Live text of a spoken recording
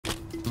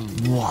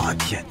我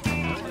天，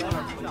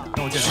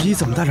十一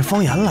怎么带着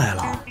方言来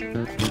了？不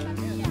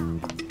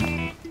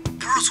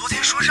是昨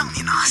天说让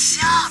你拿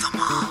下的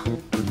吗？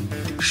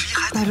十一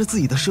还带着自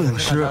己的摄影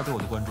师。对我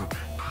的关注，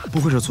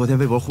不会是昨天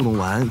微博互动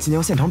完，今天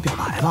要现场表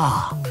白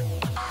吧？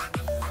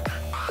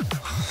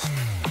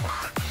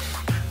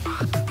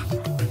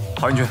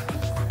郝云军，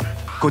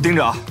给我盯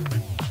着啊！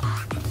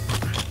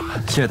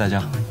谢谢大家。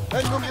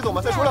哎，你能别走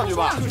吗？再说两句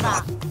吧。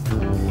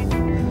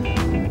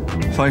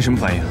方言什么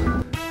反应？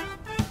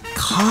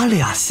他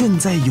俩现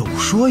在有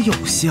说有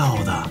笑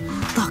的，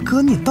大哥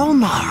你到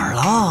哪儿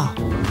了？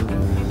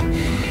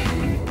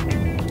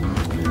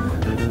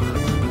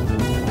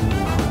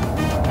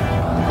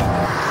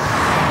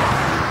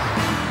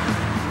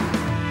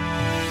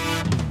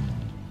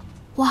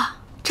哇，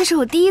这是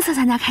我第一次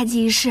参加开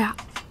机仪式。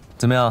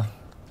怎么样？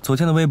昨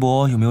天的微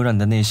博有没有让你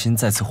的内心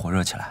再次火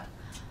热起来？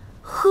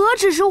何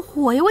止是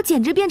火呀，我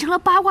简直变成了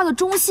八卦的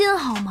中心，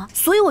好吗？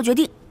所以我决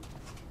定，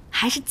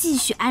还是继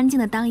续安静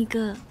的当一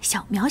个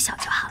小渺小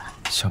就好了。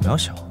小渺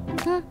小？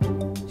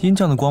银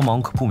匠的光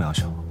芒可不渺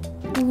小。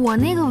我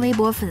那个微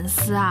博粉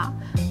丝啊，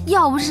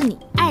要不是你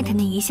艾特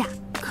那一下，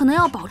可能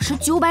要保持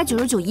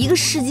999一个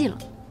世纪了。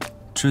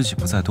知己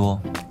不在多，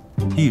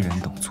一人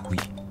等足矣。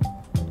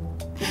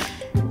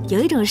有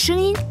一种声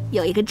音，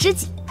有一个知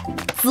己，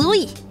足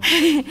矣。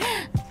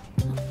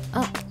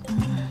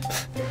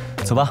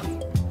走吧，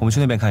我们去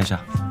那边看一下。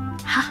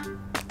好。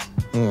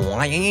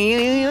哎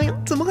呀，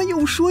怎么还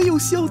有说有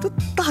笑的，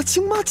打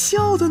情骂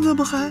俏的呢？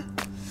不还？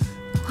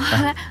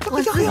来，我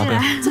自己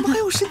来。怎么还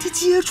有身体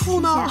接触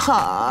呢？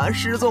哈，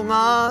石总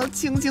啊，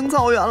青青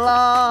草原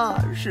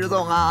了，石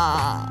总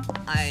啊，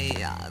哎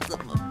呀，怎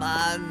么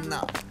办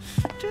呢？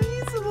这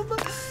怎么办？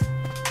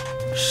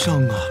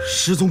上啊，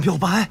石总表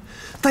白，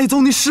带走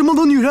你石梦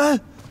的女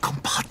人，更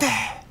怕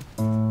带。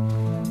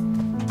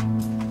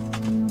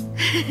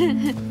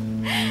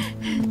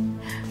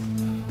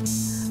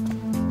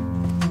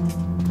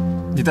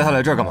你带他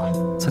来这儿干嘛？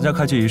参加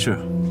开机仪式。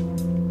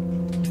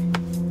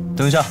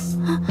等一下，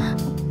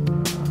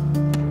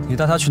你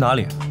带他去哪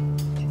里？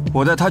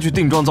我带他去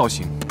定妆造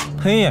型。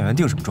配音演员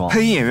定什么妆？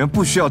配音演员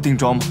不需要定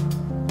妆吗？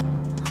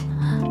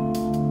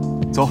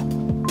走。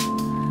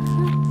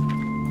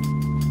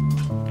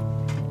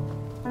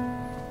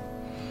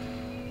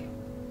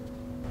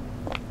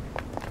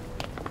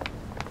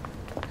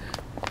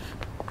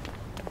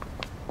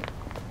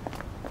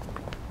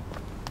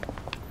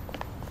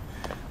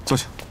坐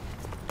下。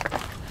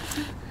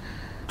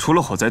除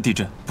了火灾、地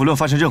震，不论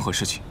发生任何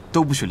事情，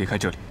都不许离开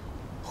这里。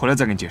回来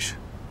再跟你解释。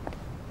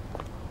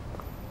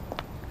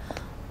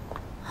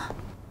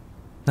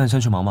那你先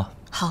去忙吧。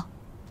好。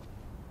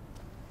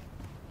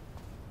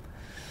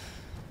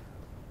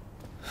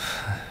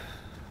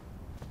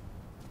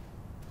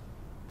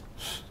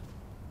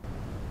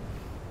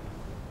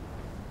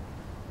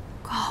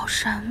搞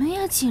什么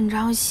呀？紧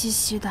张兮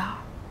兮的。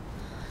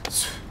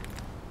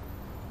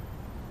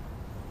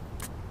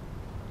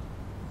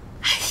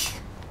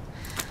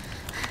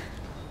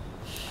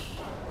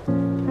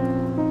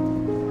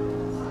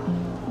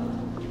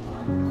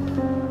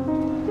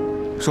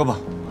说吧，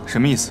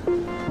什么意思？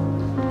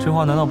这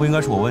话难道不应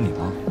该是我问你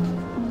吗？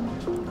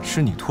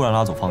是你突然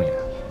拉走方言，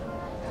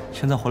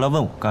现在回来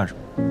问我干什么？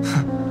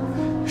哼，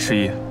十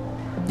一，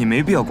你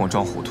没必要跟我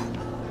装糊涂。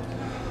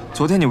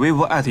昨天你微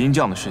博艾特音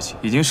匠的事情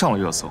已经上了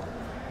热搜，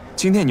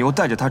今天你又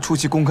带着他出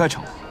席公开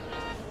场合，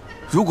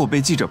如果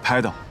被记者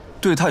拍到，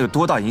对他有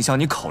多大影响，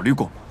你考虑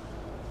过吗？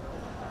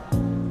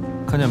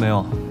看见没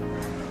有？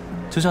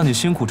就像你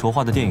辛苦筹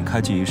划的电影开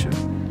机仪式，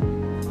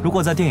如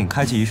果在电影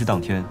开机仪式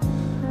当天，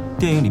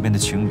电影里面的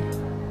情侣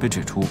被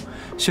指出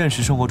现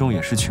实生活中也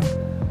是情侣，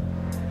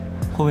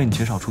会为你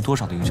减少出多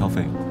少的营销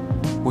费用？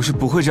我是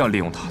不会这样利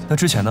用他的。那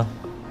之前呢？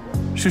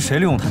是谁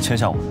利用他签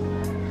下我？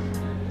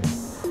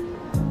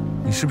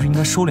你是不是应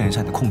该收敛一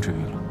下你的控制欲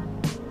了？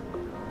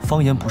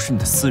方言不是你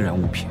的私人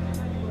物品。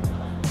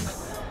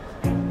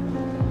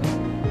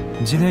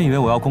你今天以为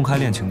我要公开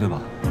恋情对吧？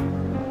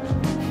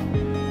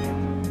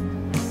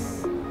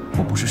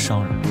我不是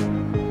商人，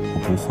我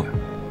不会。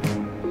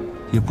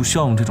也不需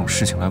要用这种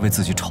事情来为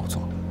自己炒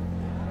作。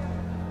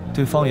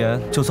对方言，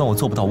就算我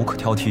做不到无可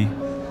挑剔，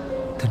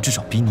但至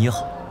少比你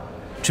好，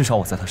至少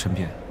我在他身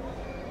边，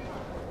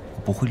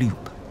我不会利用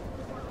他。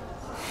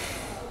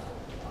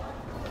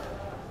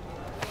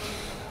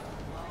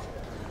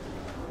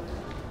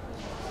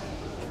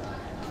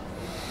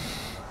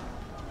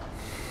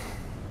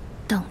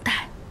等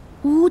待，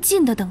无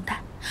尽的等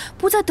待，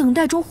不在等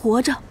待中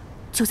活着，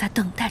就在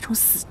等待中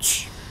死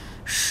去。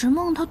石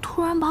梦他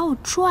突然把我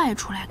拽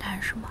出来干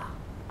什么？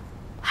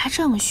还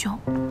这么凶，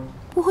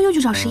不会又去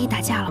找十一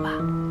打架了吧？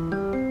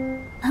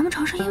难不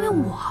成是因为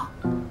我？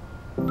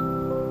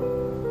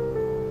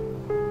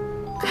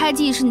开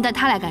机仪式你带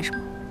他来干什么？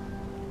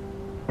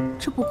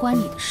这不关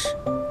你的事。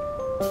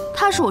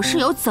他是我室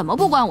友，怎么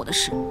不关我的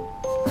事？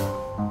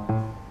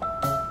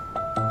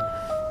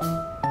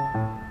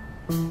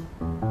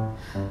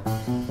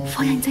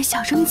方言，你再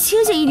小声，你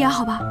清醒一点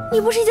好吧？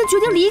你不是已经决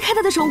定离开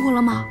他的生活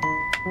了吗？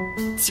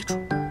记住，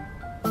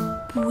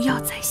不要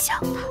再想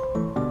他。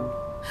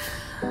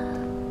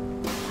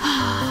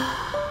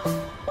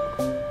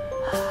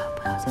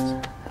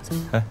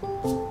哎，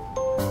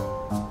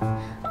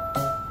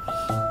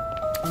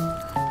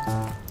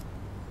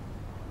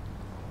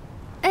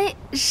哎，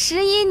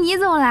十一，你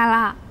怎么来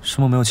了？师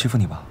梦没有欺负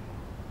你吧？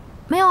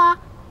没有啊，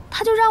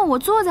他就让我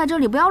坐在这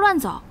里，不要乱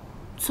走。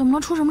怎么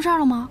了？出什么事儿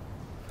了吗？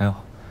没有，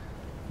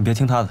你别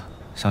听他的，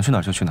想去哪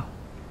儿就去哪儿。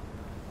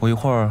我一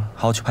会儿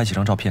还要去拍几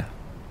张照片，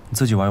你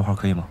自己玩一会儿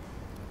可以吗？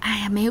哎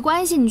呀，没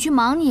关系，你去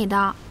忙你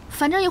的。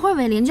反正一会儿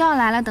伟林就要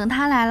来了，等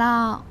他来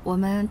了，我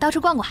们到处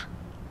逛逛。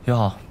约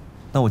好，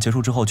那我结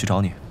束之后去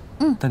找你。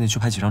带你去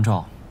拍几张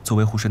照，作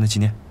为湖神的纪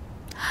念。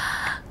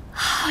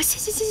好，谢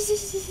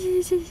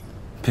谢。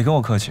别跟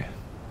我客气，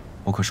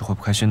我可是会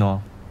不开心的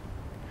哦。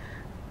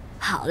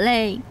好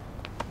嘞，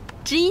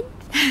知音。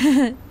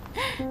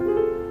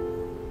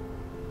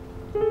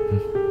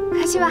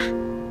快去吧。